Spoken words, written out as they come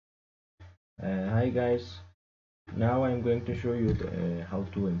Hi guys, now I'm going to show you how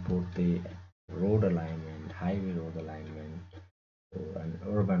to import the road alignment, highway road alignment, or an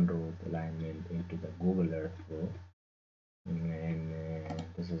urban road alignment into the Google Earth Pro. And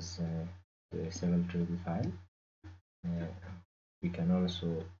this is the 7 file. Uh, we can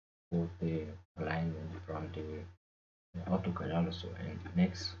also import the alignment from the AutoCAD also. And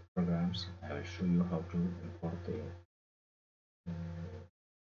next programs, I will show you how to import the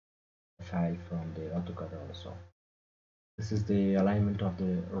file from the AutoCAD also. This is the alignment of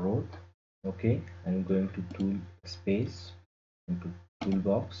the road. Okay, I'm going to tool space into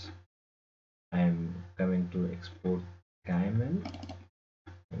toolbox. I'm coming to export KML.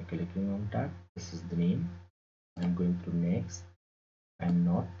 I'm clicking on that. This is the name. I'm going to next. I'm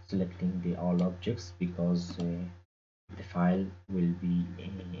not selecting the all objects because the file will be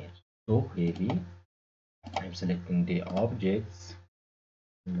so heavy. I'm selecting the objects.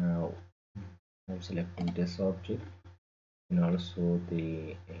 Now I'm selecting this object and also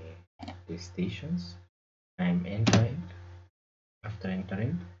the stations. I'm entering. After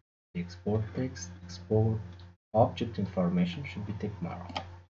entering the export text, export object information should be tick mark.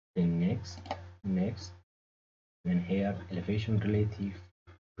 Then next, then here elevation relative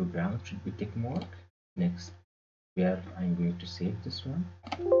to ground should be tick mark. Next, where I'm going to save this one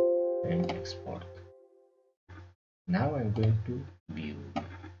and export. Now I'm going to view.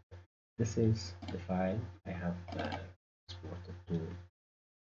 This is the file I have exported to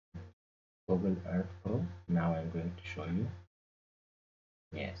Google Earth Pro. Now I'm going to show you.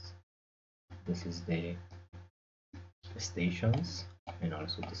 Yes, this is the stations, and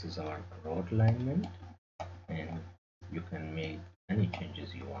also this is our road alignment, and you can make any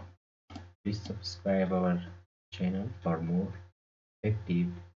changes you want. Please subscribe our channel for more effective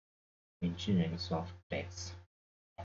engineering soft text.